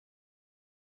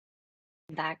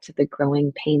Back to the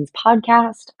Growing Pains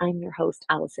podcast. I'm your host,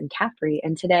 Allison Caffrey,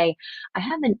 and today I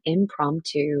have an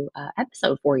impromptu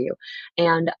episode for you.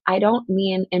 And I don't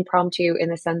mean impromptu in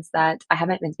the sense that I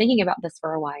haven't been thinking about this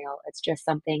for a while. It's just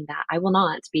something that I will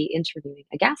not be interviewing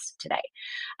a guest today.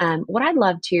 What I'd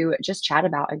love to just chat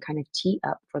about and kind of tee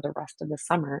up for the rest of the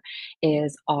summer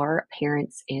is our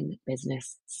Parents in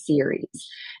Business series.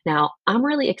 Now, I'm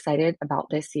really excited about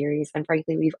this series, and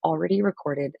frankly, we've already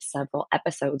recorded several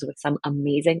episodes with some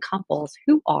amazing couples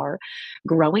who are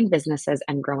growing businesses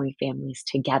and growing families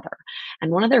together.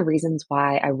 And one of the reasons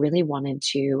why I really wanted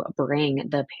to bring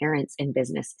the Parents in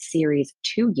Business series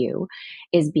to you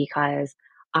is because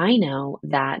I know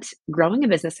that growing a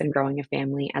business and growing a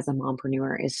family as a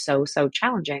mompreneur is so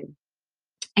challenging.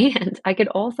 And I could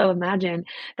also imagine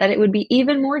that it would be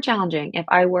even more challenging if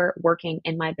I were working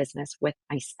in my business with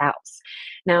my spouse.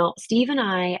 Now, Steve and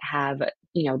I have,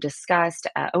 discussed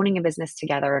owning a business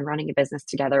together and running a business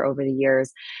together over the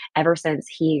years, ever since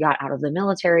he got out of the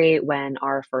military when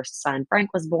our first son,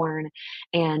 Frank, was born.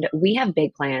 And we have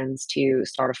big plans to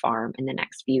start a farm in the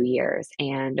next few years.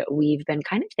 And we've been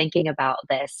kind of thinking about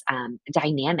this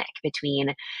dynamic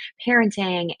between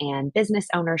parenting and business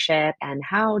ownership and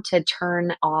how to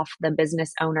turn off the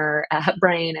business owner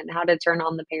brain and how to turn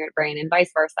on the parent brain and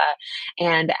vice versa.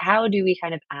 And how do we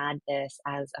kind of add this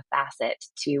as a facet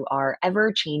to our ever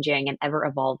changing and ever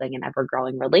evolving and ever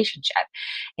growing relationship?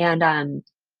 And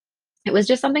it was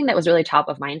just something that was really top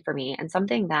of mind for me, and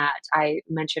something that I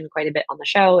mentioned quite a bit on the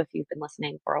show, if you've been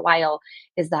listening for a while,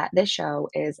 is that this show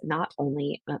is not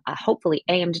only hopefully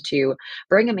aimed to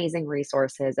bring amazing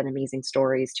resources and amazing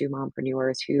stories to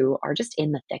mompreneurs who are just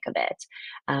in the thick of it,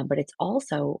 but it's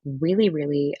also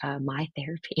really my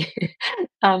therapy.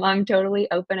 I'm totally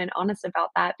open and honest about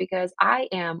that because I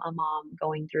am a mom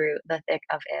going through the thick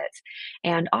of it.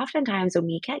 And oftentimes, when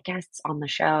we get guests on the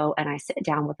show and I sit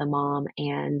down with a mom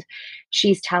and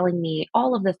she's telling me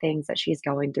all of the things that she's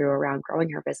going through around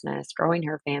growing her business, growing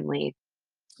her family,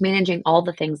 managing all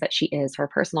the things that she is, her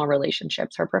personal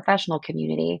relationships, her professional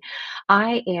community.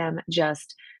 I am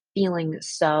just feeling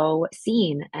so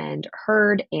seen and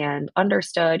heard and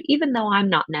understood, even though I'm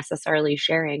not necessarily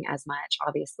sharing as much,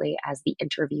 obviously, as the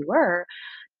interviewer,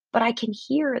 but I can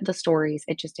hear the stories.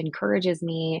 It just encourages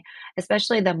me,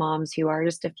 especially the moms who are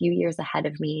just a few years ahead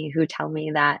of me who tell me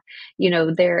that,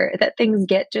 that things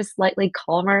get just slightly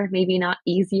calmer, maybe not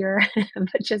easier,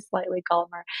 but just slightly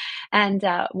calmer. And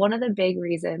one of the big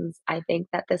reasons I think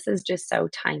that this is just so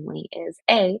timely is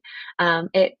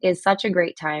it is such a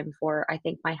great time for, I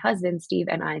think, my husband, Steve,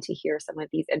 and I to hear some of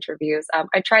these interviews.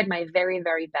 I tried my very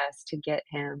best to get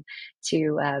him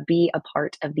to be a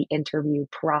part of the interview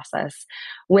process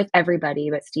with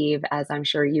everybody. But Steve, as I'm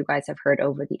sure you guys have heard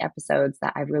over the episodes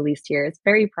that I've released here, it's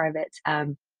very private.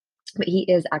 But he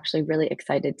is actually really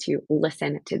excited to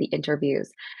listen to the interviews.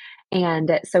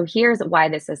 And so here's why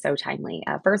this is so timely.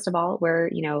 First of all,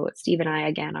 Steve and I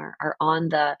again are on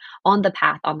the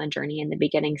path, on the journey in the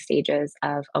beginning stages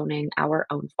of owning our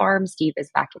own farm. Steve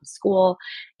is back in school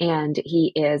and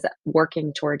he is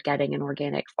working toward getting an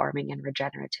organic farming and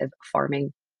regenerative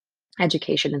farming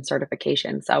education and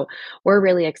certification. So we're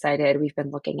really excited. We've been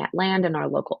looking at land in our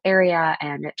local area,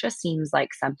 and it just seems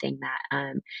like something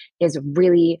that is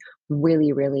really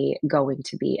going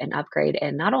to be an upgrade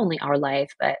in not only our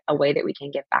life, but a way that we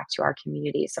can give back to our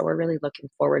community. So we're really looking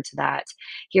forward to that.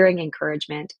 Hearing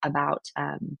encouragement about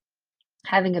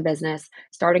having a business,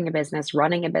 starting a business,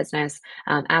 running a business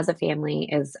as a family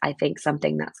is, I think,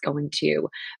 something that's going to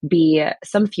be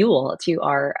some fuel to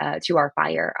our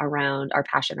fire around our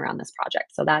passion around this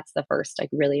project. So that's the first, like,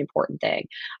 really important thing.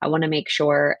 I want to make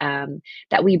sure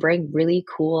that we bring really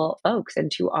cool folks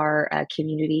into our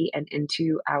community and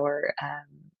into our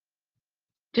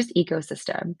just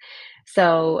ecosystem.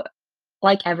 So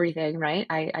like everything, right?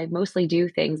 I mostly do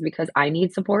things because I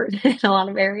need support in a lot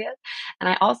of areas. And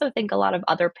I also think a lot of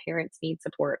other parents need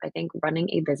support. I think running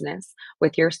a business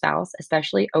with your spouse,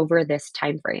 especially over this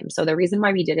time frame. So the reason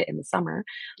why we did it in the summer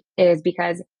is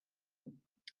because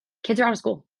kids are out of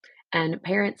school and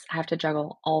parents have to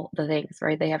juggle all the things,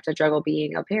 right? They have to juggle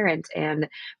being a parent and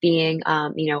being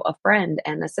a friend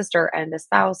and a sister and a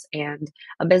spouse and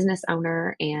a business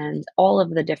owner and all of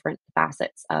the different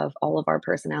facets of all of our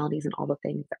personalities and all the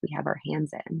things that we have our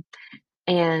hands in.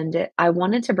 And I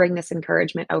wanted to bring this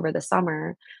encouragement over the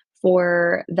summer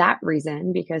for that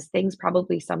reason, because things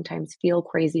probably sometimes feel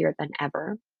crazier than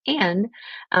ever. And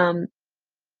um,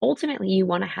 ultimately, you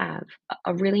want to have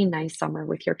a really nice summer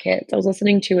with your kids. I was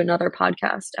listening to another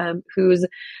podcast whose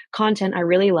content I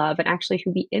really love, and actually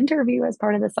who we interview as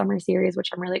part of the summer series, which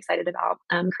I'm really excited about.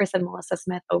 Chris and Melissa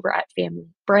Smith over at Family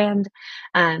Brand.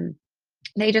 Um,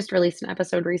 They just released an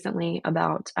episode recently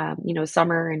about,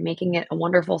 summer and making it a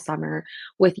wonderful summer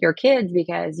with your kids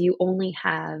because you only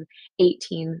have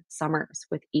 18 summers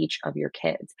with each of your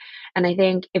kids. And I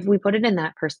think if we put it in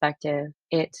that perspective,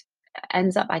 it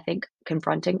ends up, I think,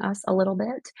 confronting us a little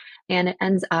bit. And it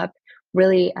ends up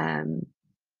really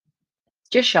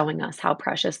just showing us how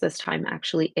precious this time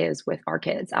actually is with our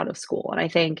kids out of school. And I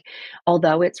think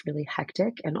although it's really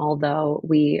hectic and although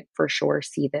we for sure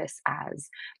see this as,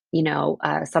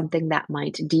 something that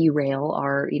might derail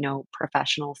our,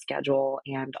 professional schedule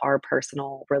and our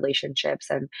personal relationships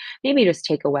and maybe just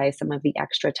take away some of the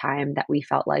extra time that we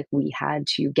felt like we had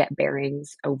to get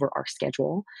bearings over our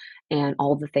schedule and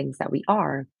all the things that we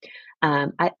are.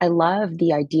 I love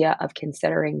the idea of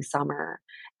considering summer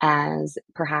as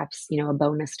perhaps, a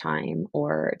bonus time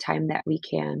or time that we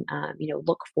can,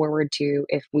 look forward to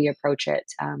if we approach it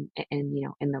in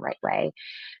the right way.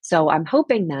 So I'm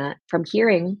hoping that from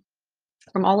hearing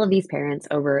from all of these parents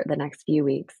over the next few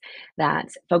weeks that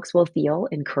folks will feel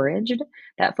encouraged,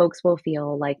 that folks will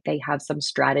feel like they have some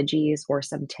strategies or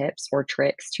some tips or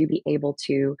tricks to be able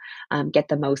to get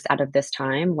the most out of this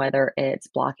time, whether it's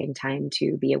blocking time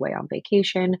to be away on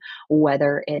vacation,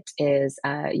 whether it is,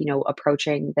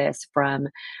 approaching this from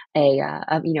a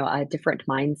different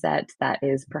mindset that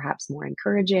is perhaps more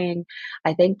encouraging.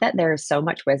 I think that there's so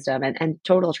much wisdom and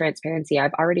total transparency.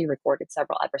 I've already recorded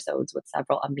several episodes with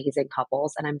several amazing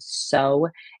couples, and I'm so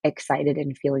excited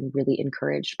and feeling really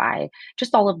encouraged by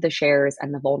just all of the shares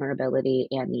and the vulnerability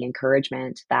and the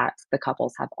encouragement that the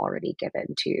couples have already given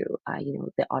to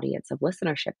the audience of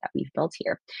listenership that we've built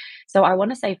here. So I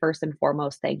want to say first and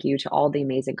foremost, thank you to all the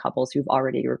amazing couples who've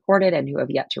already recorded and who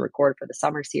have yet to record for the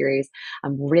summer series.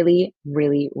 I'm really,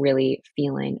 really, really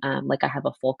feeling like I have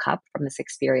a full cup from this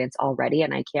experience already,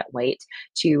 and I can't wait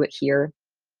to hear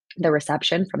the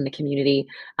reception from the community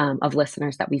of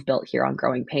listeners that we've built here on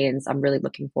Growing Pains. I'm really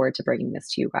looking forward to bringing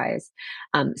this to you guys.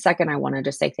 Second, I want to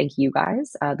just say thank you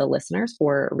guys, the listeners,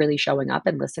 for really showing up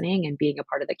and listening and being a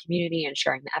part of the community and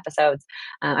sharing the episodes.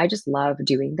 I just love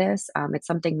doing this. It's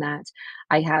something that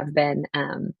I have been.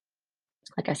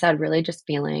 Like I said, really just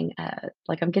feeling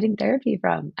like I'm getting therapy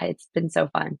from. It's been so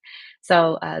fun.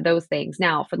 So those things.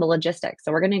 Now for the logistics.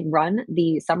 So we're going to run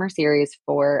the summer series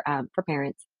for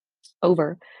parents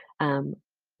over um,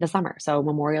 the summer. So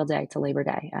Memorial Day to Labor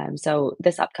Day. So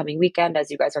this upcoming weekend, as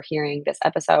you guys are hearing this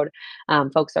episode,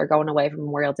 folks are going away for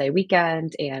Memorial Day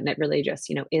weekend, and it really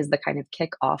just is the kind of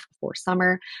kickoff for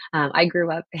summer. I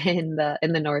grew up in the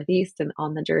Northeast and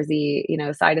on the Jersey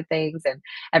side of things, and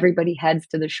everybody heads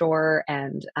to the shore.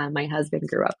 And my husband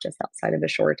grew up just outside of a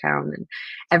shore town, and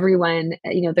everyone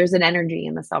there's an energy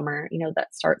in the summer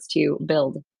that starts to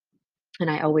build, and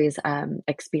I always,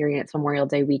 experience Memorial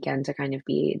Day weekend to kind of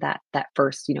be that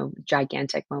first,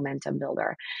 gigantic momentum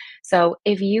builder. So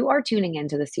if you are tuning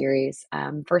into the series,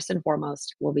 first and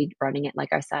foremost, we'll be running it,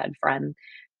 like I said, from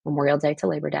Memorial Day to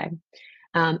Labor Day.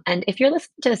 And if you're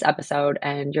listening to this episode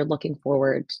and you're looking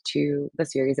forward to the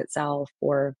series itself,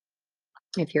 or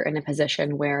if you're in a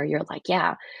position where you're like,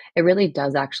 yeah, it really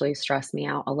does actually stress me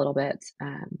out a little bit,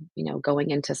 going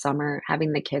into summer,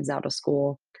 having the kids out of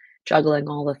school, juggling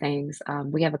all the things.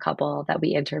 We have a couple that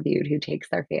we interviewed who takes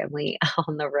their family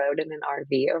on the road in an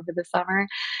RV over the summer.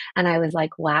 And I was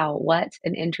like, wow, what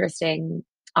an interesting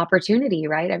opportunity,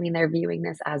 right? I mean, they're viewing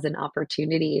this as an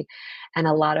opportunity. And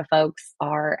a lot of folks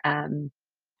are,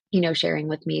 sharing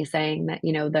with me saying that,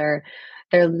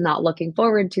 they're not looking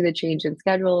forward to the change in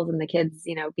schedules and the kids,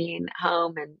 being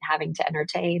home and having to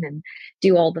entertain and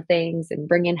do all the things and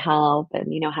bring in help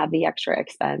and, have the extra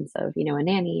expense of, a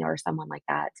nanny or someone like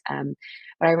that.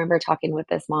 But I remember talking with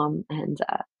this mom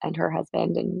and her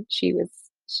husband, and she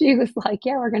was like,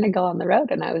 "Yeah, we're going to go on the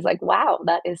road." And I was like, "Wow,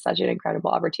 that is such an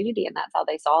incredible opportunity." And that's how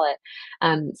they saw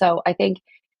it. So I think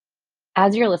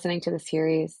as you're listening to the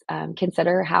series,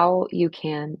 consider how you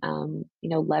can,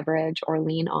 leverage or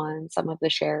lean on some of the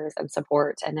shares and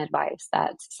support and advice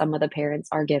that some of the parents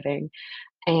are giving.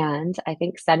 And I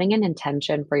think setting an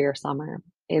intention for your summer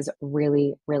is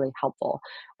really, really helpful,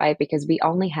 right? Because we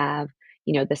only have,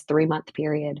 this 3 month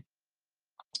period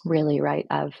really, right,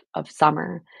 of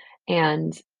summer.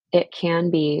 And it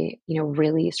can be,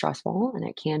 really stressful and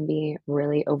it can be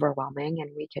really overwhelming, and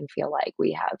we can feel like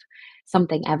we have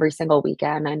something every single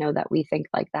weekend. I know that we think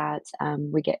like that.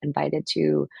 We get invited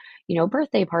to,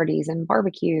 birthday parties and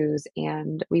barbecues,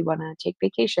 and we want to take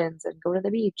vacations and go to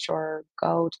the beach or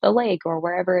go to the lake or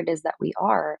wherever it is that we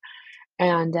are.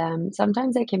 And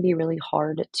sometimes it can be really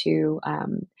hard to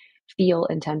feel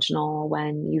intentional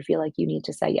when you feel like you need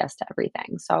to say yes to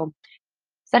everything. So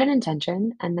set an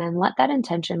intention and then let that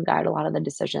intention guide a lot of the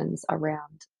decisions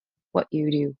around what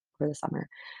you do over the summer.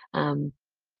 Um,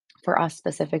 for us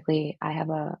specifically, I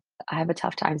have a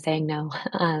tough time saying no,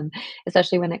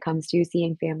 especially when it comes to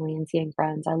seeing family and seeing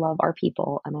friends. I love our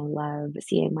people and I love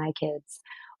seeing my kids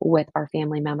with our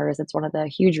family members. It's one of the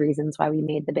huge reasons why we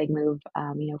made the big move,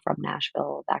 from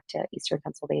Nashville back to Eastern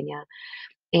Pennsylvania.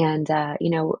 And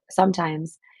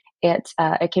sometimes it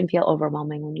can feel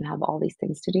overwhelming when you have all these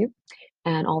things to do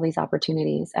and all these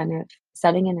opportunities. And if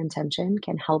setting an intention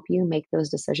can help you make those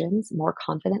decisions more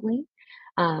confidently,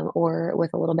 or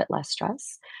with a little bit less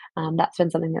stress, that's been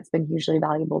something that's been hugely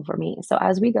valuable for me. So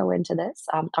as we go into this,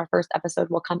 our first episode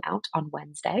will come out on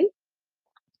Wednesday.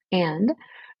 And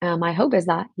my hope is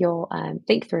that you'll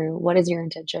think through what is your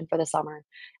intention for the summer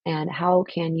and how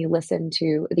can you listen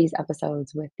to these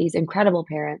episodes with these incredible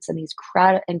parents and these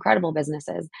incredible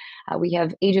businesses. We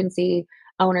have agency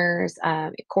owners,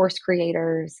 course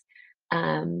creators,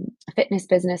 um, fitness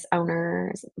business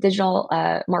owners, digital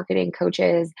marketing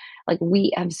coaches. Like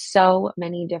we have so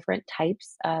many different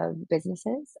types of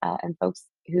businesses and folks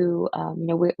who,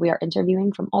 we are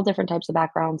interviewing from all different types of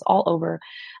backgrounds all over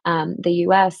the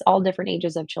US, all different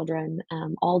ages of children,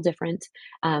 all different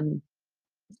um,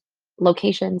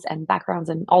 locations and backgrounds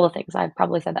and all the things. I've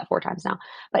probably said that 4 times now.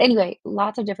 But anyway,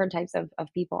 lots of different types of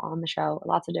people on the show,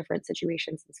 lots of different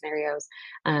situations and scenarios.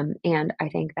 And I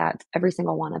think that every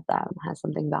single one of them has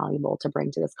something valuable to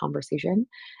bring to this conversation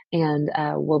and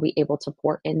will be able to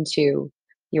pour into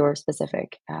your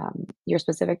specific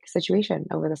situation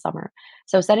over the summer.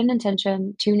 So set an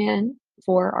intention, tune in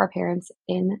for our Parents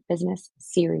in Business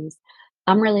series.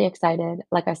 I'm really excited.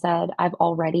 Like I said, I've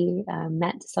already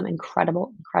met some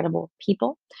incredible, incredible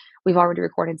people. We've already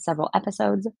recorded several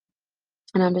episodes.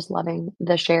 And I'm just loving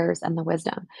the shares and the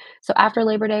wisdom. So after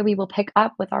Labor Day, we will pick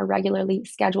up with our regularly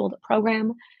scheduled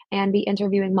program and be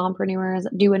interviewing mompreneurs,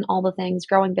 doing all the things,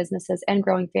 growing businesses and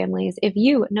growing families. If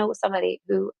you know somebody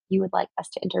who you would like us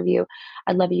to interview,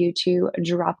 I'd love you to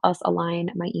drop us a line.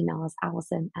 My email is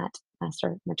Allison at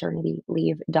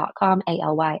mastermaternityleave.com,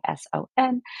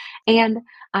 ALYSON. And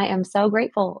I am so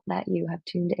grateful that you have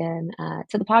tuned in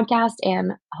to the podcast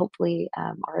and hopefully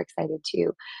are excited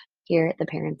to here at the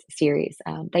Parents Series.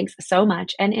 Thanks so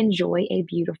much and enjoy a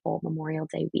beautiful Memorial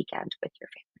Day weekend with your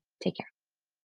family. Take care.